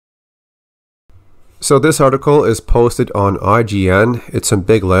So this article is posted on IGN. It's some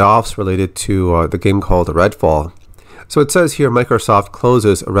big layoffs related to the game called RedFall. So it says here Microsoft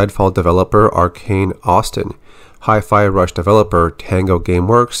closes RedFall developer Arcane Austin, Hi-Fi Rush developer Tango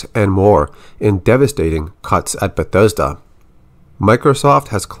Gameworks, and more in devastating cuts at Bethesda. Microsoft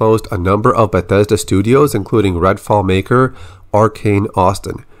has closed a number of Bethesda studios, including RedFall maker Arcane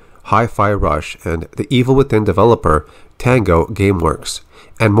Austin, Hi-Fi Rush, and the Evil Within developer Tango Gameworks,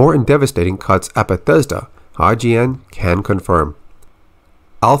 and more in devastating cuts at Bethesda, IGN can confirm.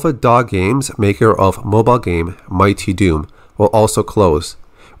 Alpha Dog Games, maker of mobile game Mighty Doom, will also close.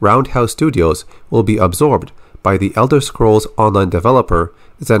 Roundhouse Studios will be absorbed by the Elder Scrolls Online developer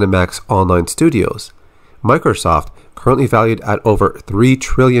ZeniMax Online Studios. Microsoft, currently valued at over $3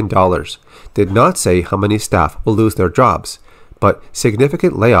 trillion, did not say how many staff will lose their jobs, but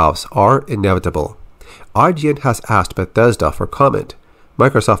significant layoffs are inevitable. IGN has asked Bethesda for comment.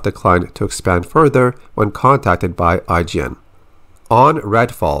 Microsoft declined to expand further when contacted by IGN. On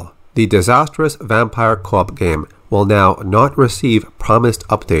RedFall, the disastrous vampire co-op game will now not receive promised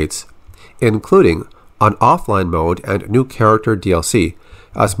updates, including an offline mode and new character DLC,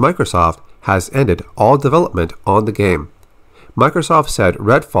 as Microsoft has ended all development on the game. Microsoft said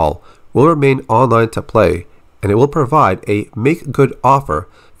RedFall will remain online to play, and it will provide a make-good offer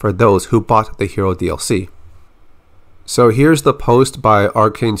for those who bought the Hero DLC. So here's the post by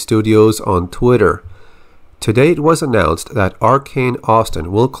Arcane Studios on Twitter. Today it was announced that Arcane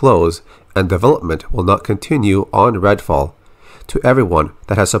Austin will close and development will not continue on RedFall. To everyone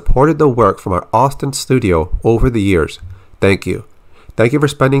that has supported the work from our Austin studio over the years, thank you. Thank you for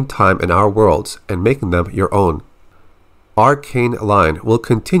spending time in our worlds and making them your own. Arcane Line will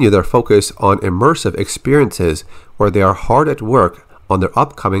continue their focus on immersive experiences where they are hard at work on their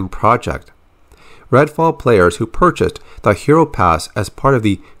upcoming project. RedFall players who purchased the Hero Pass as part of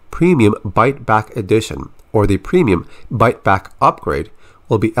the Premium Bite Back Edition or the Premium Bite Back Upgrade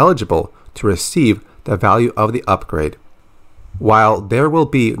will be eligible to receive the value of the upgrade. While there will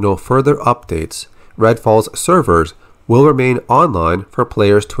be no further updates, RedFall's servers will remain online for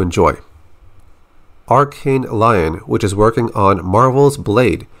players to enjoy. Arcane Lion, which is working on Marvel's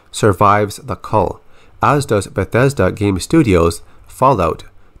Blade, survives the cull, as does Bethesda Game Studios' Fallout,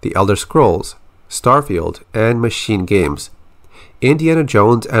 The Elder Scrolls, Starfield, and Machine Games, Indiana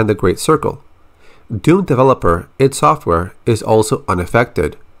Jones and the Great Circle. Doom developer id Software is also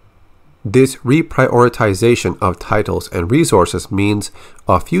unaffected. This reprioritization of titles and resources means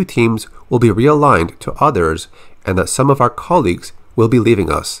a few teams will be realigned to others and that some of our colleagues will be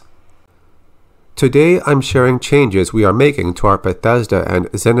leaving us. Today I'm sharing changes we are making to our Bethesda and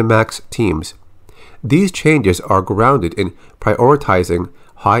ZeniMax teams. These changes are grounded in prioritizing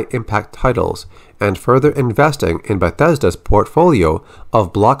high-impact titles and further investing in Bethesda's portfolio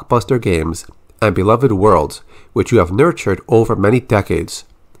of blockbuster games and beloved worlds, which you have nurtured over many decades.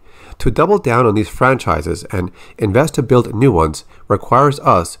 To double down on these franchises and invest to build new ones requires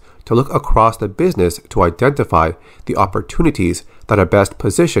us to look across the business to identify the opportunities that are best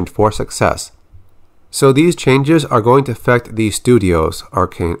positioned for success. So these changes are going to affect these studios: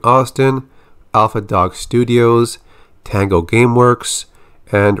 Arcane Austin, Alpha Dog Studios, Tango Gameworks,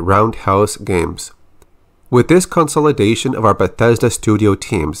 and Roundhouse Games. With this consolidation of our Bethesda studio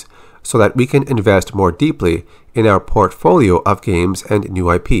teams so that we can invest more deeply in our portfolio of games and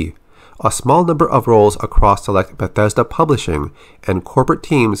new IP, a small number of roles across select Bethesda publishing and corporate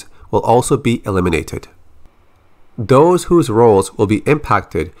teams will also be eliminated. Those whose roles will be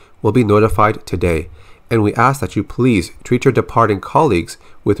impacted will be notified today, and we ask that you please treat your departing colleagues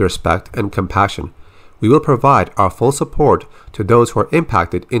with respect and compassion. We will provide our full support to those who are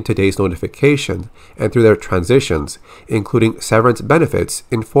impacted in today's notification and through their transitions, including severance benefits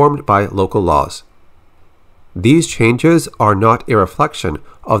informed by local laws. These changes are not a reflection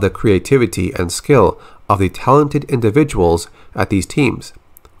of the creativity and skill of the talented individuals at these teams,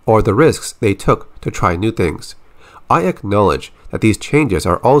 or the risks they took to try new things. I acknowledge that these changes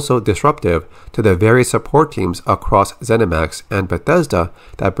are also disruptive to the various support teams across ZeniMax and Bethesda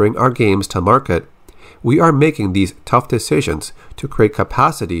that bring our games to market. We are making these tough decisions to create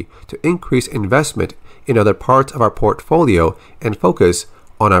capacity to increase investment in other parts of our portfolio and focus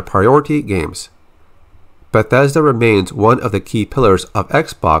on our priority games. Bethesda remains one of the key pillars of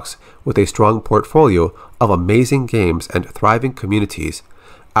Xbox with a strong portfolio of amazing games and thriving communities.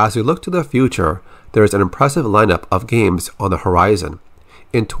 As we look to the future, there is an impressive lineup of games on the horizon.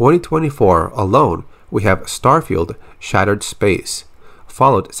 In 2024 alone, we have Starfield: Shattered Space,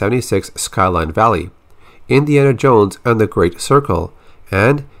 Fallout 76 Skyline Valley, Indiana Jones and the Great Circle,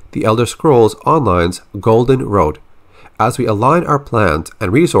 and The Elder Scrolls Online's Golden Road. as we align our plans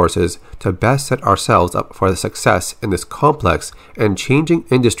and resources to best set ourselves up for the success in this complex and changing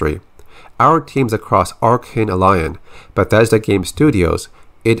industry. Our teams across Arcane Alliance, Bethesda Game Studios,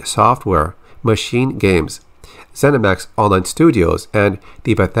 id Software, Machine Games, ZeniMax Online Studios, and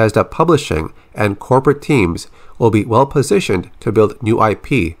the Bethesda Publishing and corporate teams will be well positioned to build new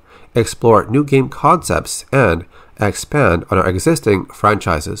IP, explore new game concepts, and expand on our existing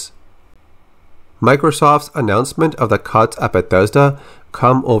franchises. Microsoft's announcement of the cuts at Bethesda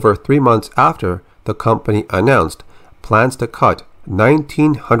come over 3 months after the company announced plans to cut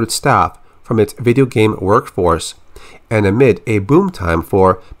 1,900 staff from its video game workforce, and amid a boom time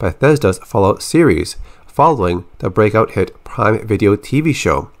for Bethesda's Fallout series following the breakout hit Prime Video TV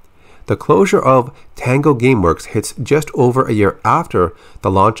show. The closure of Tango Gameworks hits just over a year after the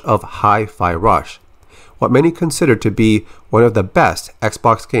launch of Hi-Fi Rush, what many consider to be one of the best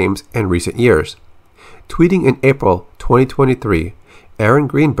Xbox games in recent years. Tweeting in April 2023, Aaron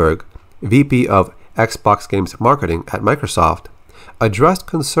Greenberg, VP of Xbox Games Marketing at Microsoft, addressed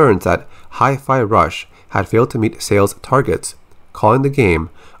concerns that Hi-Fi Rush had failed to meet sales targets, calling the game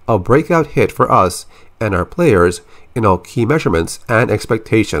a breakout hit for us and our players in all key measurements and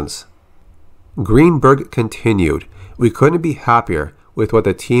expectations. Greenberg continued, "We couldn't be happier with what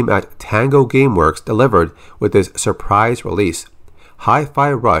the team at Tango Gameworks delivered with this surprise release.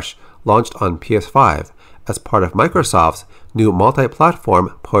 Hi-Fi Rush launched on PS5 as part of Microsoft's new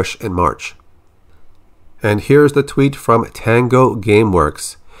multi-platform push in March." And here's the tweet from Tango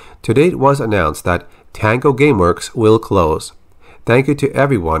Gameworks. Today it was announced that Tango Gameworks will close. Thank you to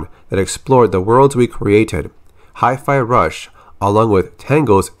everyone that explored the worlds we created. Hi-Fi Rush, along with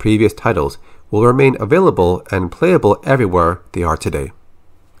Tango's previous titles, will remain available and playable everywhere they are today.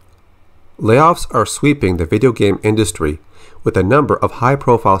 Layoffs are sweeping the video game industry, with a number of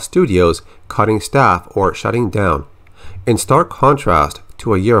high-profile studios cutting staff or shutting down. In stark contrast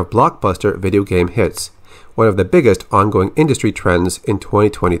to a year of blockbuster video game hits, one of the biggest ongoing industry trends in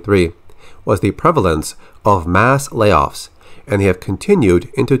 2023 was the prevalence of mass layoffs, and they have continued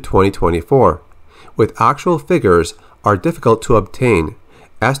into 2024. With actual figures are difficult to obtain,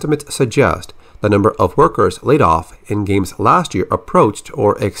 estimates suggest the number of workers laid off in games last year approached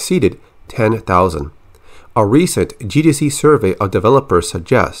or exceeded 10,000. A recent GDC survey of developers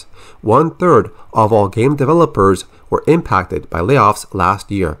suggests 1/3 of all game developers were impacted by layoffs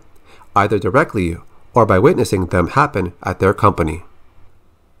last year, either directly or by witnessing them happen at their company.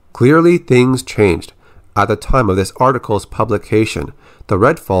 Clearly, things changed. At the time of this article's publication, the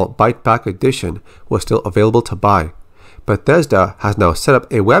RedFall Bite Back Edition was still available to buy. Bethesda has now set up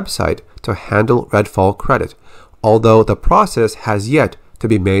a website to handle RedFall credit, although the process has yet to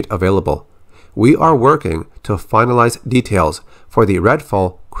be made available. We are working to finalize details for the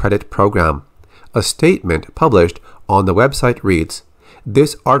RedFall credit program. A statement published on the website reads,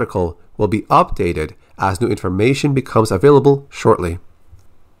 "This article will be updated as new information becomes available shortly."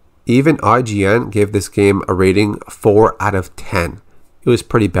 Even IGN gave this game a rating 4 out of 10. It was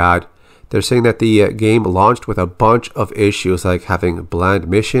pretty bad. They're saying that the game launched with a bunch of issues like having bland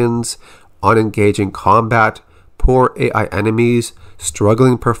missions, unengaging combat, poor AI enemies,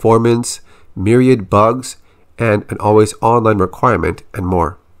 struggling performance, myriad bugs, and an always online requirement, and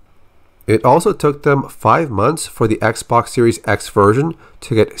more. It also took them 5 months for the Xbox Series X version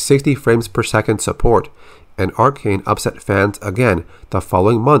to get 60 frames per second support, and Arcane upset fans again the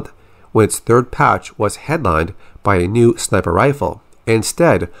following month when its third patch was headlined by a new sniper rifle,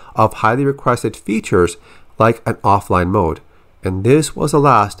 instead of highly requested features like an offline mode, and this was the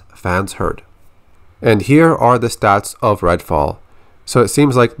last fans heard. And here are the stats of RedFall. So it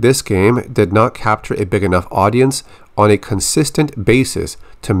seems like this game did not capture a big enough audience on a consistent basis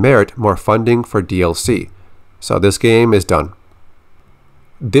to merit more funding for DLC. So this game is done.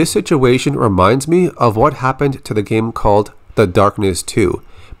 This situation reminds me of what happened to the game called The Darkness 2.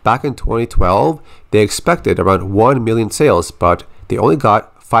 Back in 2012, they expected around 1 million sales, but they only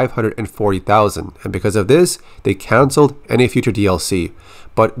got 540,000, and because of this, they cancelled any future DLC.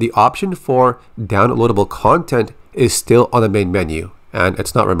 But the option for downloadable content is still on the main menu, and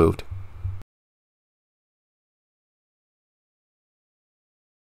it's not removed.